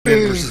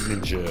Spider-Man versus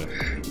Ninja.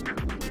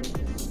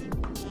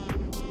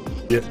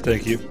 Yep,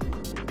 thank you.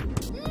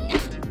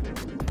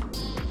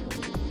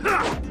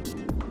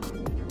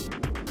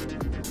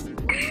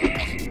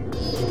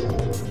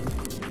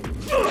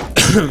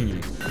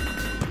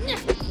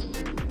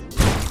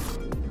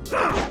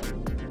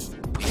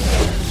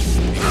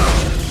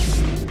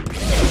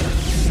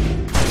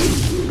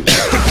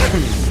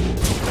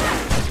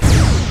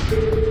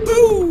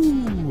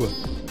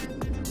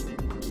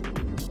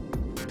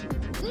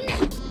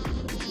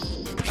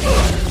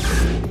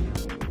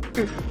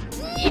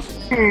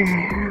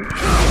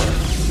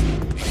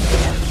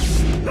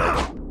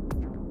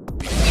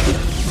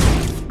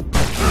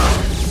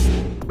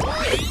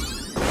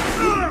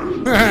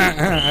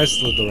 I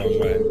slid the wrong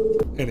way,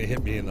 and it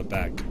hit me in the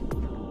back.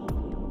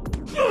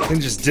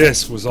 Ninja's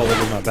disc was all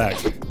over my back.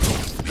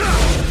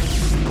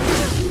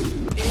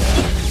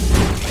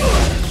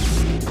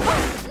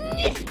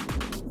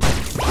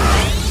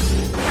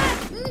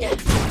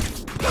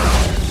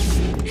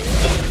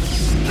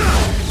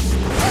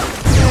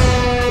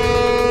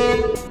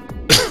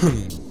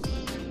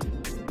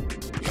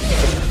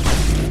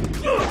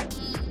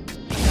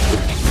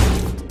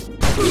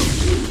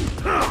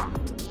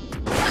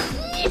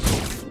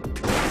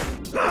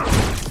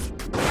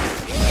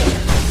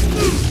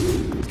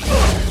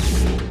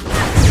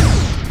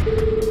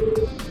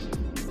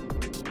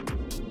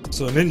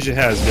 So Ninja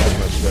has gotten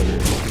much better.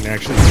 You can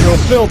actually throw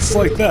filths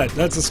like that.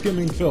 That's a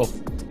skimming filth.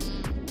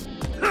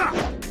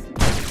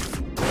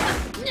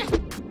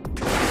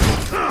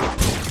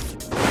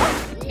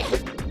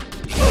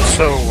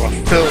 So,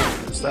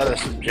 filth, is that a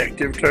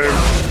subjective term?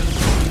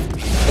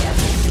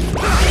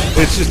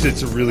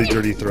 It's a really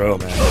dirty throw,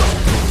 man.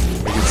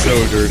 Like, it's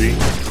so dirty.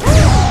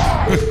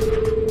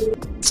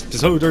 It's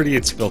so dirty,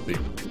 it's filthy.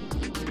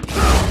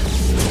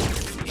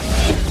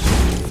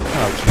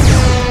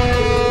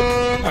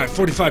 Alright,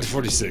 45 to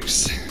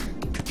 46.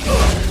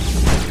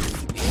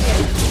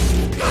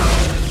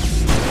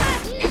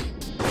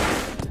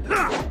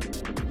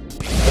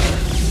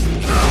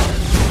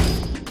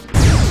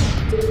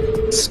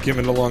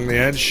 Skimming along the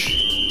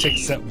edge.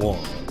 Takes that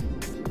one.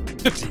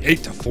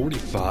 58 to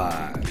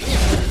 45.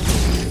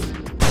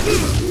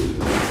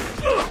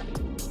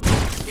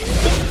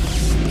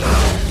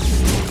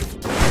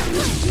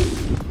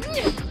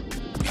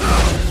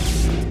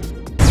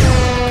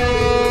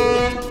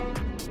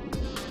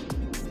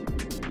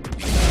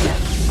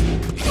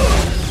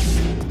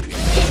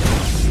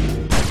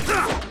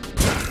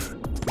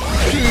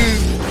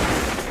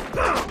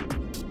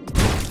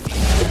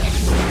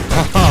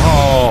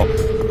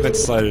 I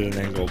slid at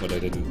an angle, but I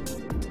didn't.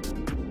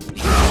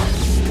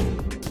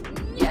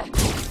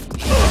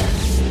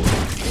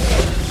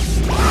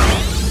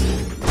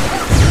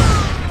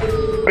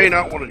 May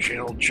not want to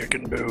channel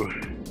Chicken Boo.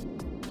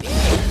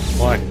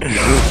 Why?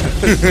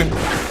 Just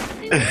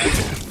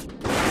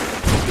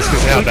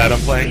because of how bad I'm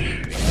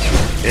playing?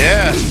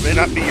 Yeah, may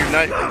not be your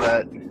night for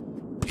that.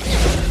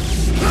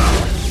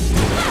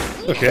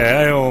 Okay,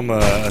 I owe him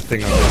a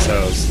thing on this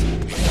house.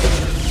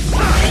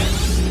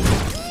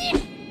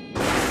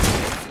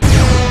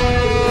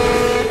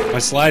 My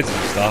slides are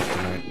just off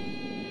tonight.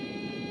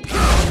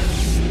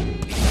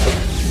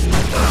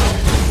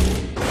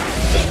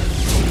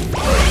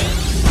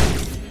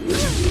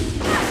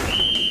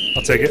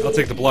 I'll take it. I'll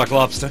take the block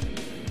lobster.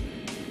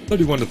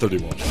 31 to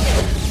 31.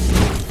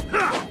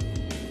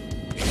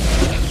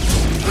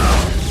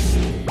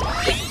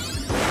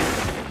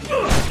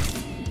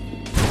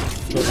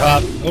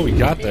 Top. Oh, he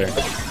got there.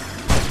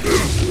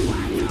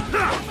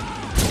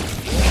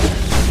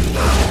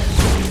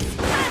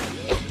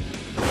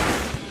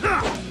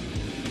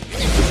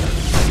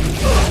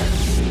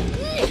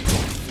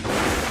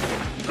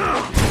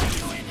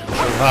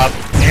 Up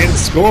and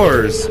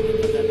scores.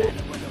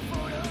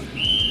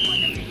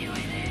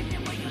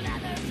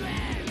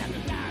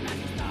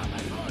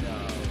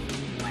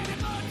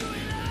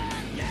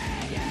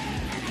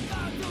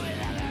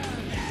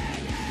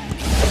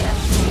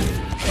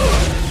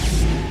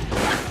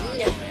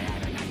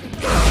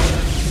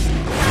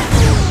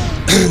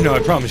 No, I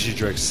promise you,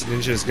 Drix.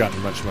 Ninja's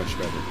gotten much, much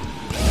better.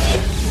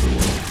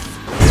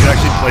 He's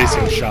actually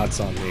placing shots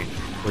on me,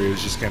 where he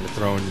was just kind of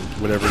throwing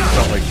whatever he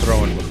felt like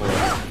throwing before.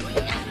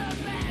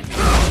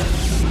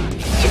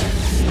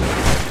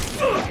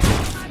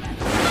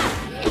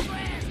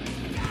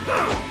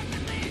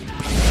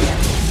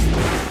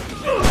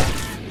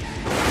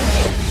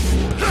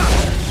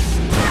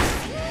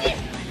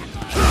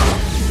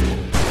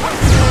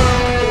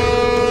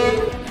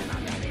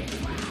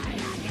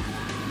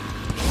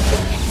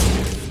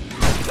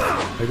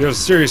 There was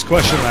a serious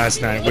question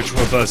last night, which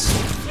of us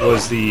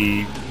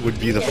would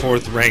be the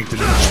 4th ranked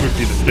and which would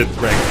be the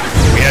 5th ranked.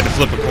 We had to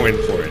flip a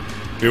coin for it.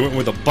 We went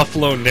with a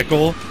Buffalo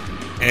Nickel,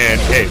 and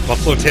hey,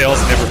 Buffalo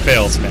Tails never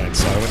fails, man,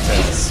 so I went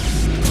Tails.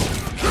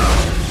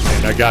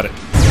 And I got it.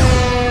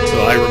 So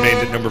I remained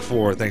at number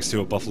 4 thanks to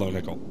a Buffalo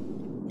Nickel.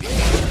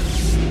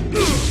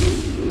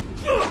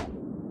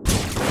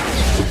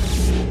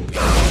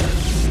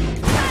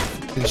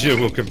 And Jill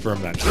will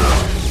confirm that too.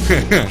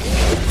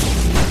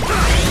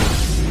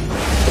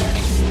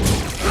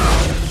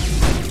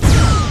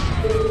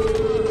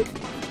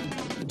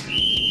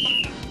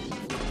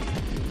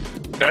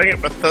 Dang it,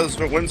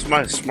 Bethesda, when's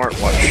my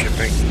smartwatch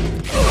shipping?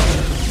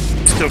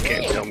 Still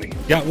can't tell me.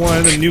 Got one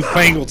of the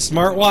newfangled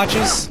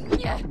smartwatches?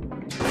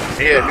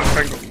 Yeah,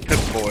 newfangled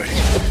Pip-Boy.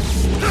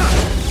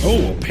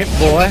 Oh, a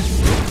Pip-Boy.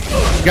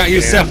 Got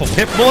yourself a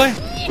Pip-Boy?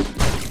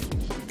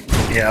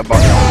 Yeah, I bought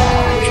it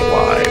in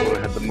July when I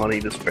had the money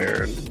to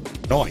spare.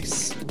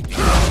 Nice.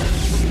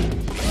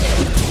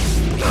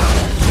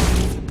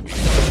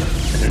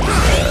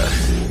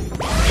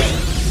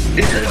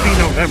 It's gonna be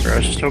November. I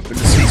was just hoping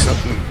to see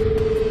something,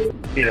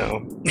 you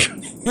know,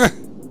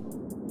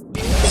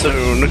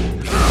 soon.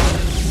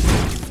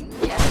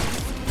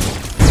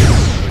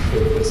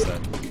 Missed that.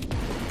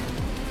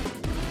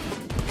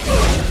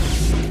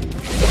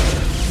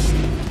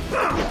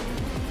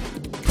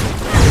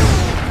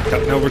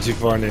 No, we're too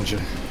far,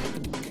 Ninja.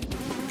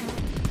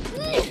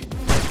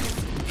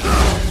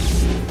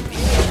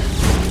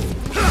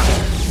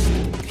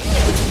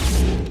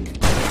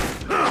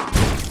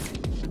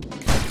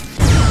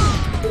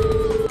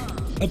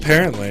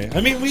 Apparently.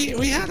 I mean,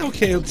 we had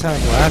okay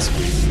time last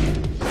week.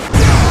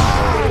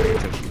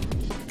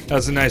 That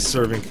was a nice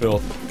serving,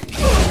 Phil.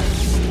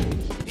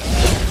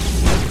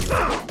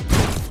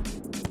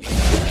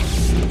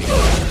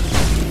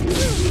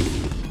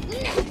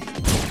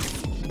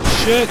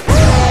 Shit! I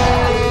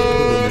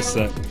missed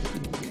that.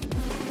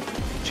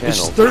 Which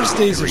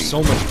Thursdays are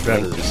so much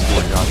better.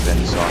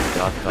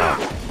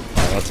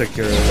 I'll take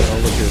care of it.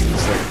 I'll look at it in a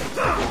second.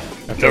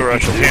 After No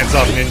rush, I dude. hands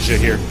off Ninja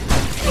here.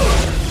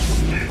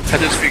 I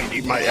just figured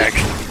you might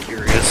actually be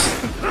curious.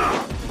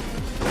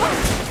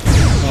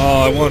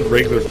 Oh, I want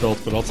regular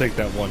filth, but I'll take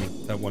that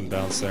one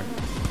bounce there.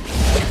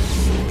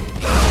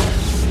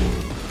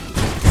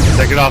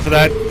 Take it off of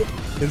that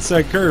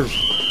inside curve.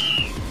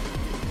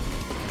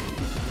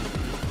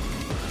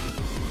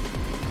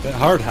 That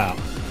hard hop.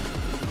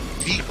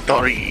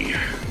 Victory.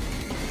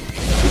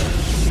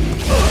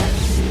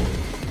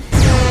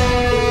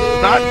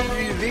 Not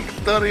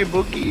victory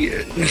bookie.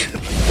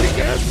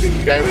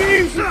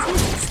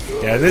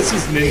 Yeah, this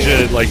is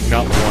Ninja like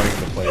not wanting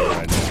to play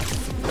right now.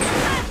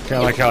 Kind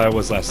of like how I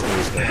was last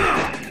Thursday.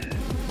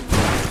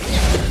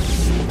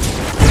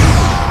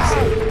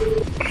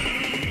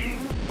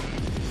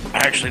 I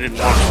actually didn't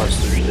watch last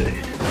Thursday.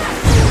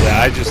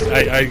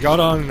 Yeah, I got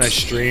on and I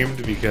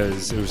streamed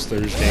because it was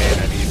Thursday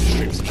and I needed to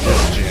stream some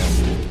Disc Jam.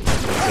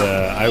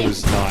 But I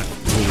was not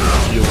really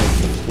feeling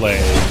the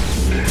play.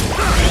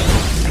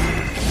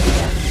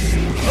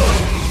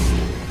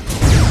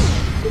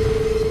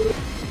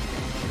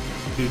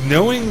 Dude,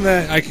 knowing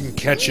that I can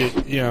catch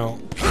it, you know,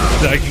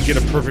 that I can get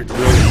a perfect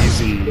real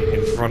easy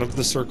in front of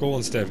the circle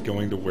instead of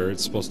going to where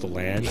it's supposed to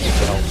land, it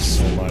helps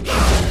so much.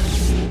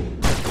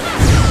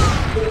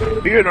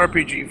 Are you an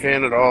RPG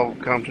fan at all,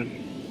 Compton?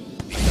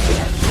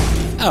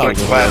 Oh, Like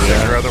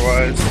classic or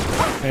otherwise?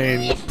 I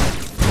mean,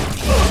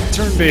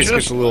 turn-based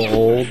gets a little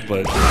old,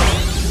 but...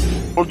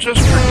 Well,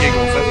 just for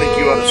giggles, I think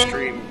you ought to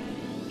stream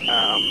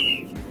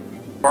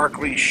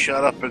Barkley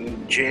Shut Up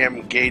and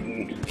Jam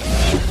Gaiden.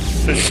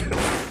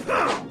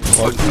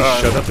 Barkley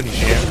Shut Up and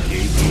Jam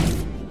Gaiden?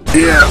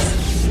 Yeah.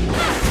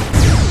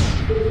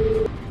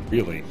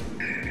 Really?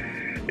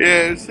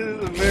 Yeah, this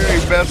is a very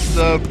messed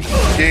up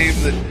game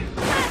that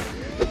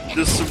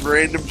just some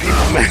random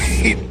people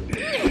made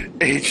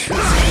ages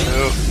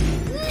ago.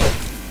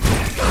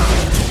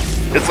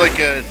 It's like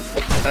a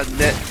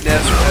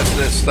NES or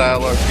SNES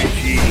style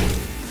RPG,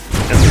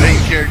 and the main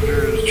character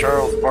is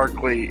Charles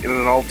Barkley in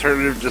an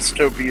alternative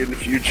dystopian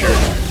future.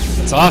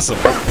 That's awesome.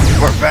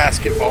 Where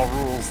basketball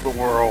rules the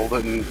world,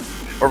 and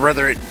or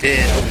rather it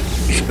did.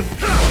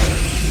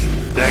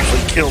 It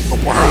actually killed the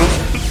world.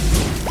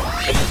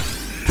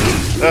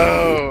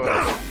 Oh,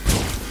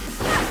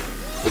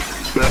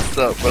 messed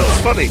up, but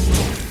it's funny.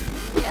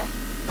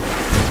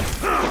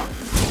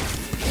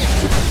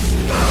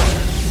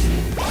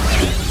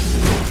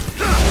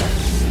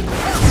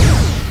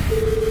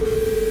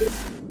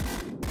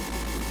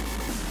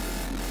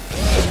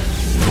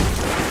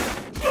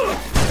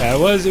 Yeah,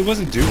 it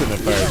wasn't Dubin that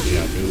fired me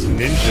up, it was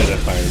Ninja that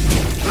fired me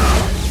up.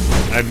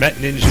 I met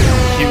Ninja in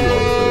Q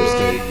on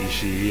Thursday at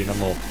Ishii, and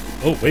I'm all,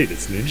 oh wait,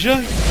 it's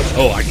Ninja?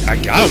 Oh, I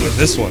got him with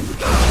this one.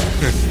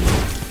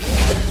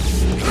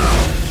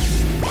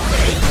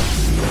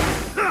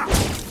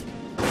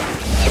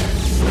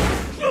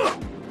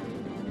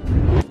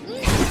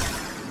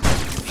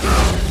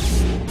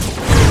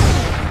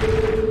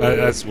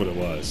 That's what it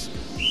was.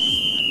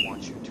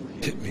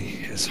 Hit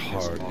me as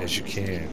hard as you can.